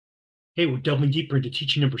Hey, we're delving deeper into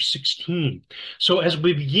teaching number 16. So, as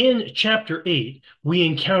we begin chapter 8, we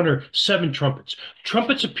encounter 7 trumpets.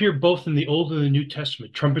 Trumpets appear both in the Old and the New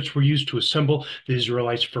Testament. Trumpets were used to assemble the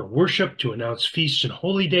Israelites for worship, to announce feasts and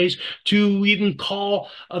holy days, to even call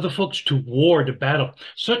the folks to war, to battle.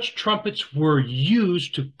 Such trumpets were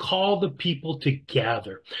used to call the people to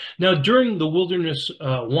gather. Now, during the wilderness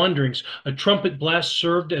wanderings, a trumpet blast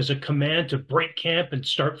served as a command to break camp and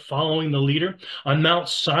start following the leader. On Mount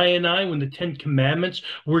Sinai, when the Ten Commandments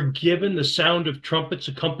were given, the sound of trumpets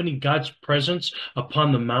accompanied God's presence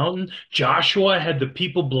upon the mountain. Joshua had the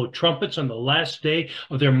people blow trumpets on the last day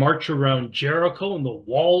of their march around Jericho, and the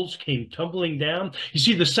walls came tumbling down. You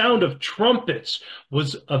see, the sound of trumpets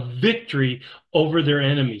was a victory over their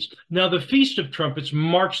enemies. Now, the Feast of Trumpets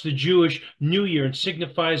marks the Jewish New Year and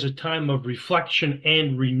signifies a time of reflection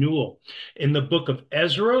and renewal. In the book of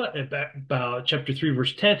Ezra, about chapter 3,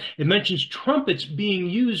 verse 10, it mentions trumpets being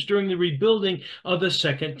used during the rebuilding of the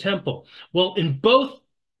Second Temple. Well, in both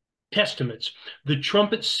Testaments, the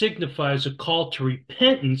trumpet signifies a call to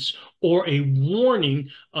repentance or a warning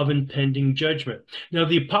of impending judgment. Now,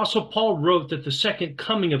 the Apostle Paul wrote that the second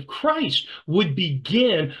coming of Christ would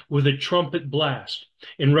begin with a trumpet blast.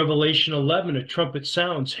 In Revelation 11, a trumpet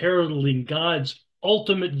sounds, heralding God's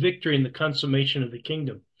ultimate victory in the consummation of the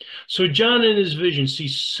kingdom. So John in his vision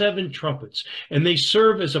sees 7 trumpets, and they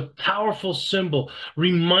serve as a powerful symbol,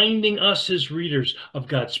 reminding us, his readers, of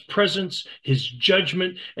God's presence, his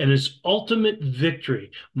judgment, and his ultimate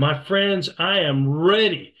victory. My friends, I am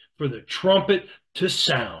ready for the trumpet to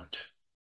sound.